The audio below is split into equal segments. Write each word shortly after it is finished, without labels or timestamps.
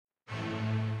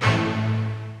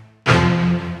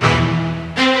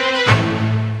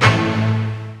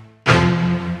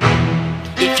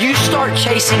start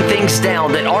chasing things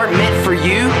down that aren't meant for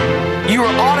you, you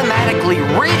are automatically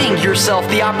ridding yourself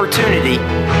the opportunity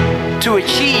to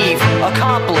achieve,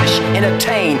 accomplish, and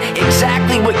obtain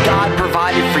exactly what God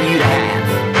provided for you to have.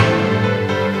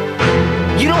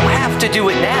 You don't have to do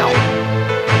it now,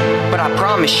 but I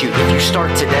promise you, if you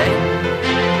start today,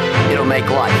 it'll make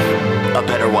life a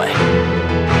better way.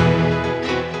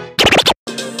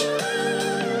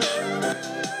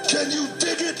 Can you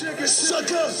dig it,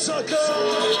 sucker?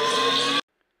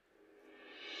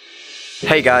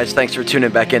 Hey guys, thanks for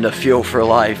tuning back into Fuel for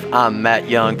Life. I'm Matt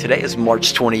Young. Today is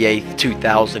March 28th,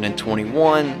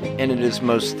 2021, and it is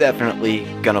most definitely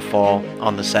gonna fall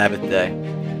on the Sabbath day.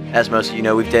 As most of you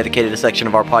know, we've dedicated a section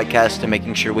of our podcast to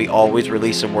making sure we always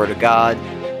release a word of God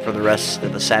for the rest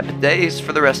of the Sabbath days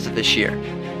for the rest of this year.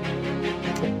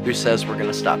 Who says we're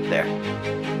gonna stop there?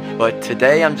 But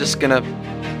today I'm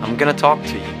gonna talk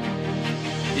to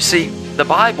you. You see, the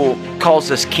Bible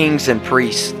calls us kings and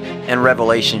priests in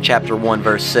Revelation chapter 1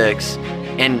 verse 6.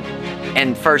 And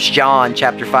 1 John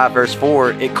chapter 5 verse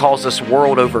 4, it calls us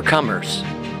world overcomers.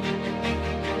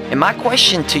 And my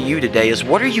question to you today is,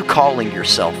 what are you calling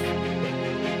yourself?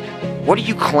 What are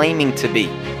you claiming to be?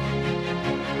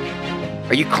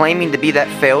 Are you claiming to be that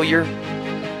failure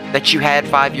that you had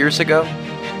 5 years ago?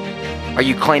 Are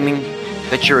you claiming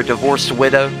that you're a divorced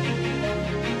widow?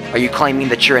 Are you claiming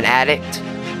that you're an addict?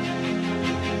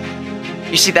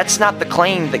 You see, that's not the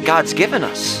claim that God's given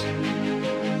us.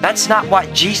 That's not why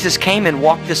Jesus came and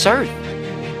walked this earth.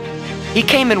 He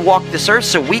came and walked this earth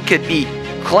so we could be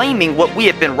claiming what we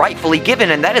have been rightfully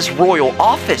given, and that is royal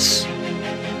office.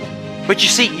 But you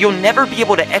see, you'll never be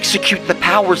able to execute the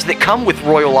powers that come with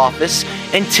royal office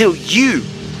until you,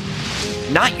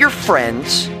 not your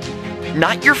friends,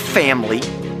 not your family,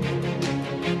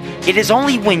 it is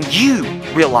only when you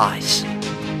realize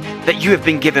that you have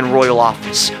been given royal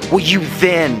office will you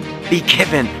then be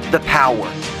given the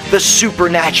power, the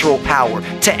supernatural power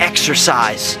to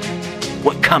exercise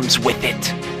what comes with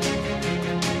it.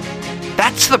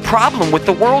 That's the problem with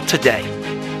the world today.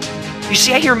 You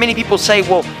see, I hear many people say,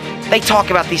 well, they talk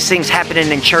about these things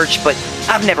happening in church, but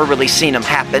I've never really seen them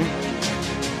happen.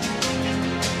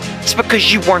 It's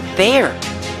because you weren't there.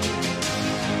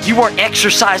 You weren't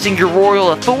exercising your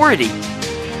royal authority.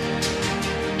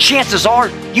 Chances are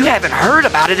you haven't heard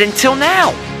about it until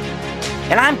now.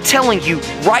 And I'm telling you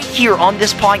right here on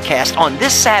this podcast, on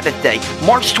this Sabbath day,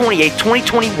 March 28,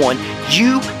 2021,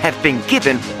 you have been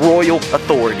given royal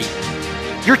authority.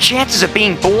 Your chances of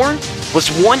being born was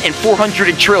 1 in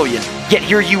 400 trillion, yet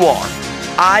here you are,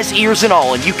 eyes, ears, and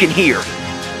all, and you can hear,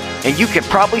 and you can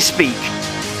probably speak.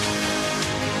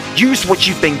 Use what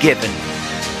you've been given.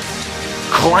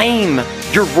 Claim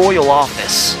your royal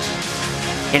office.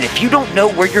 And if you don't know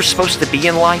where you're supposed to be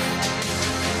in life,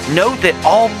 know that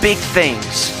all big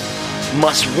things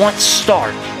must once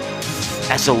start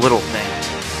as a little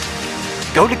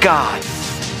thing. Go to God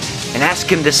and ask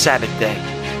Him this Sabbath day,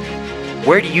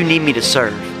 where do you need me to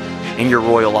serve in your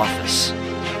royal office?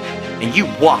 And you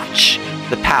watch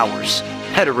the powers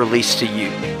that are released to you.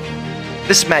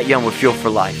 This is Matt Young with Fuel for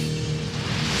Life.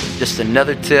 Just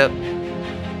another tip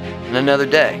and another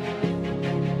day.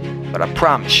 But I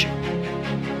promise you,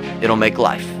 it'll make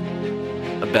life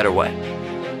a better way.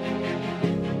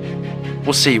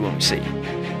 We'll see you when we see you.